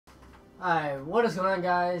Alright, what is going on,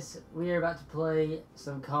 guys? We are about to play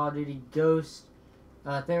some Call of Duty Ghost.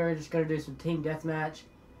 I think we're just going to do some team deathmatch.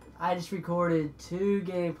 I just recorded 2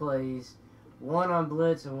 gameplays, one on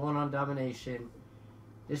Blitz and one on Domination.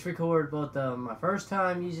 Just recorded both of them. My first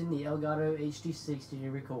time using the Elgato Hd60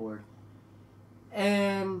 to record.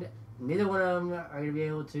 And neither one of them are going to be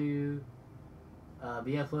able to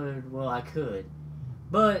be uploaded. Well, I could.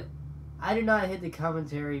 But I did not hit the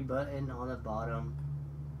commentary button on the bottom.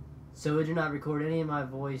 So it did not record any of my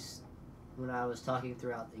voice when I was talking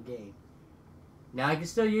throughout the game. Now I can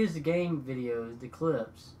still use the game videos, the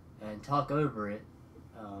clips, and talk over it,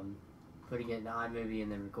 putting it in iMovie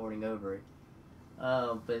and then recording over it.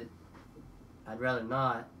 But I'd rather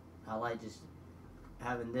not. I like just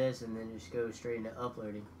having this and then just go straight into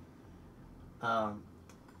uploading. But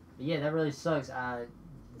yeah, that really sucks.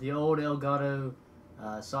 The old Elgato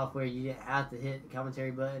software, you didn't have to hit the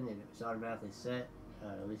commentary button and it was automatically set.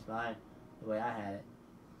 At least mine, the way I had it.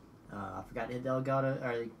 I forgot to hit the Elgato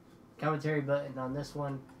or the commentary button on this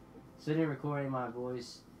one, so it didn't record any of my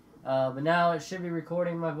voice. But now it should be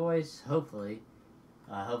recording my voice, hopefully.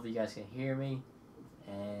 Hopefully you guys can hear me,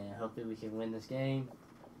 and hopefully we can win this game.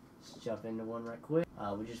 Let's jump into one right quick.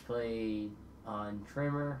 We just played on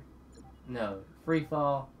Free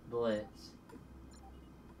Fall, Blitz,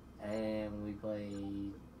 and we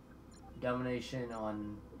played Domination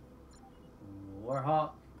on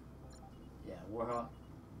Warhawk. Yeah, Warhawk.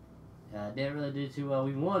 Didn't really do too well.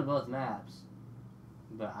 We won both maps,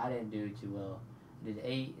 but I didn't do too well. I did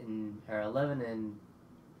 11 and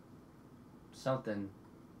something,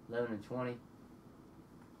 11 and 20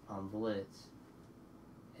 on Blitz,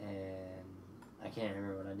 and I can't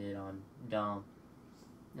remember what I did on Dom.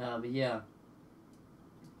 But yeah,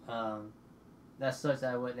 that sucks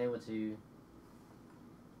that I wasn't able to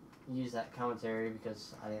use that commentary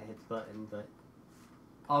because I didn't hit the button, but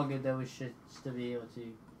all good though. We should still be able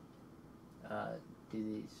to do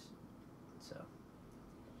these. So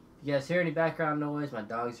if you guys hear any background noise, my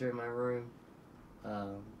dogs are in my room,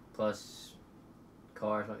 plus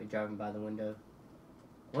cars might be driving by the window.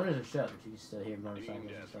 Windows are shut, but you can still hear motorcycles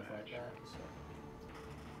and stuff like that. So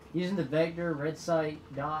using the Vector red sight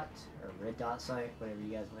dot, or red dot sight, whatever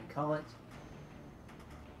you guys want to call it.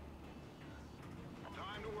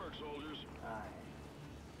 Time to work, soldiers. Alright.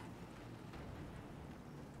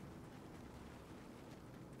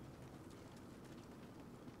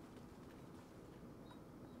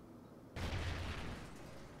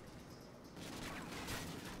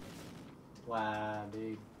 Wow,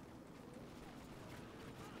 dude.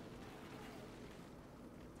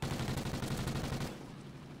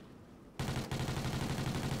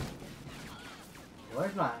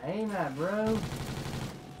 Where's my aim at, bro?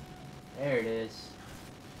 There it is.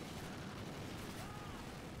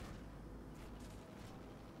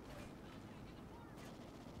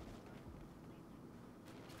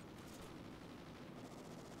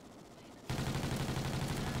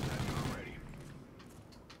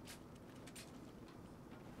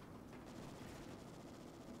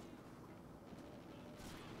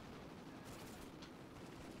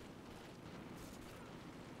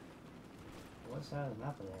 What side of the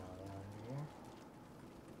map are they on down here?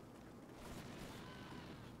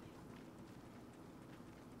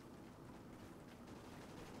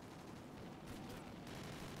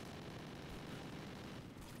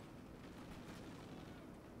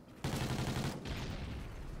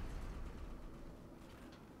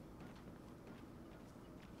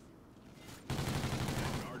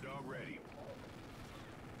 Guard dog ready.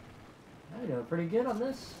 You're doing pretty good on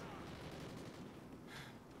this.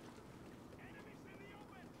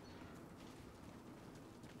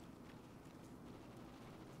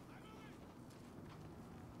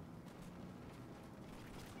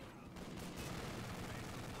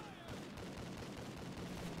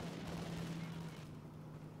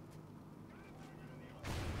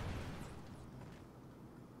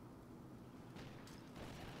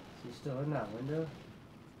 Is he still in that window?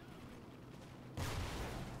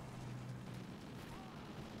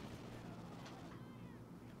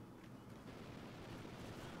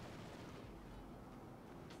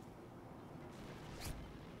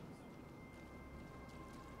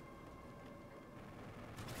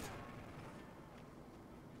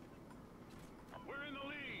 We're in the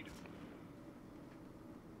lead.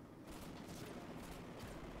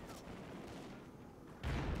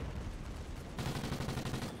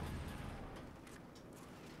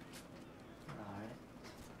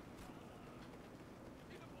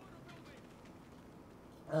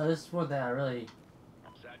 This is one thing I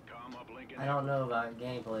don't know about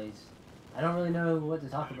gameplays. I don't really know what to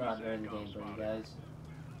talk about during the gameplay, guys.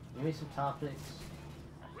 Give me some topics.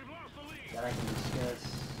 We've lost the lead. that I can discuss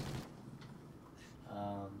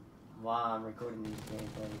while I'm recording these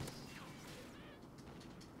gameplays.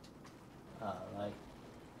 Like,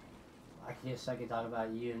 I guess I could talk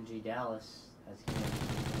about UMG Dallas. That's good.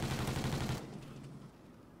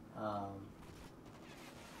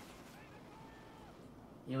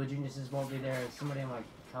 Evo Geniuses won't be there. Somebody in my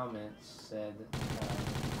comments said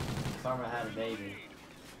Karma had a baby,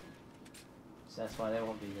 so that's why they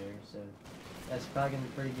won't be there. So that's probably gonna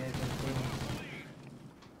be pretty good for the team.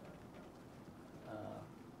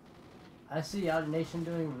 I see Out Nation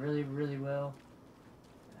doing really, really well.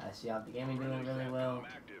 I see Out the Gaming doing really well.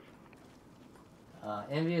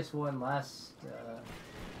 Envious won last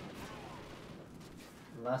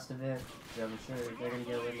event, so I'm sure they're gonna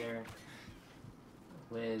go in there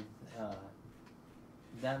with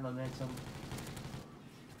that momentum.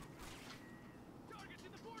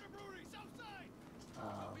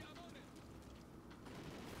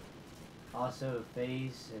 Also,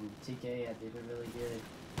 FaZe and TK, they did really good.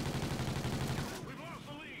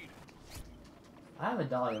 I have a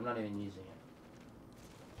dolly, I'm not even using it.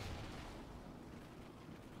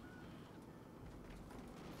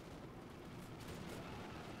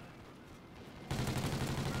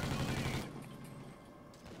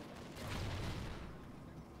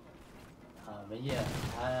 But yeah,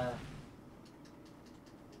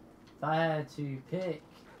 if I had to pick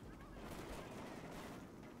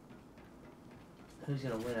who's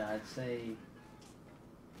gonna win it, I'd say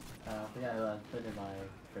I forgot who I put in my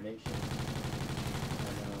prediction.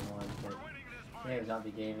 Another one, but yeah, it was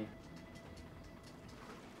Zombie Gaming.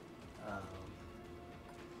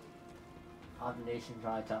 Nation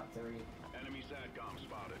probably top 3. Enemy SATCOM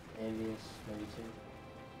spotted. Envious maybe 2.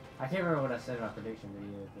 I can't remember what I said in my prediction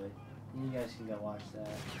video, but you guys can go watch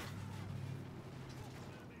that.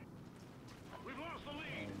 We've lost the lead.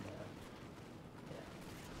 And, yeah.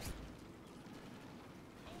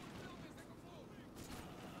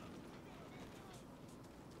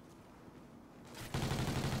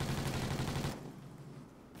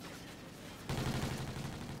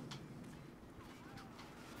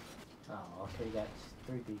 Oh, okay, you got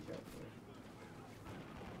 3 beats right there.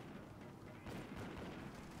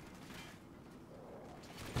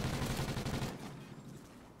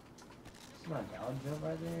 My dog jump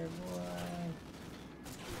right there, boy.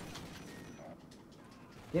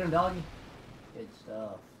 Get him, doggy. Good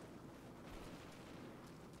stuff.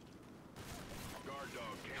 Guard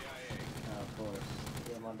dog, KIA. Oh, of course.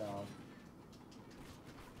 Get my dog.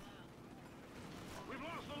 We've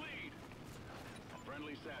lost the lead.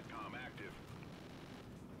 Friendly SATCOM active.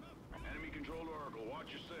 Enemy controlled Oracle,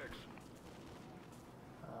 watch your 6.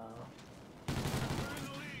 We're in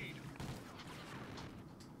the lead.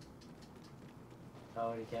 If I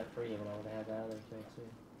already kept free, but I would have had that other thing too.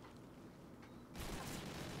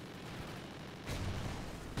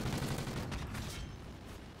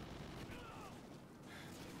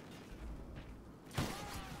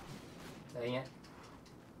 Dang it.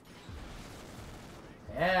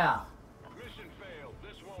 Yeah! Mission failed.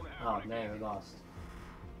 This won't happen. Oh man, we lost.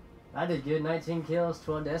 I did good. 19 kills,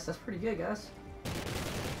 12 deaths. That's pretty good, guys.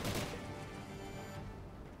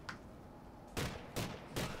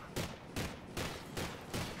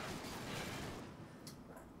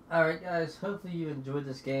 Alright guys, hopefully you enjoyed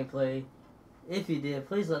this gameplay. If you did,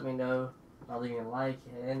 please let me know. I'll leave you a like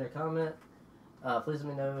and a comment. Please let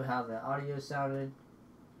me know how the audio sounded.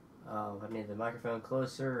 I need the microphone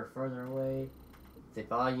closer or further away. If the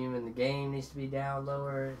volume in the game needs to be down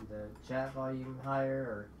lower, the chat volume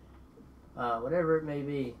higher, or whatever it may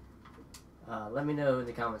be. Let me know in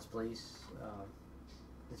the comments, please.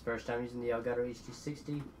 This is the first time using the Elgato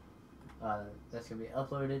Hd60. That's going to be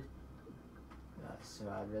uploaded. So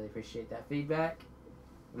I'd really appreciate that feedback.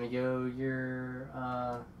 Let me go your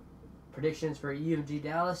predictions for UMG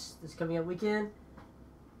Dallas this coming up weekend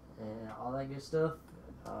and all that good stuff.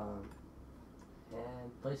 And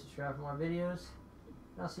please subscribe for more videos.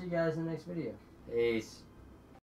 I'll see you guys in the next video. Peace.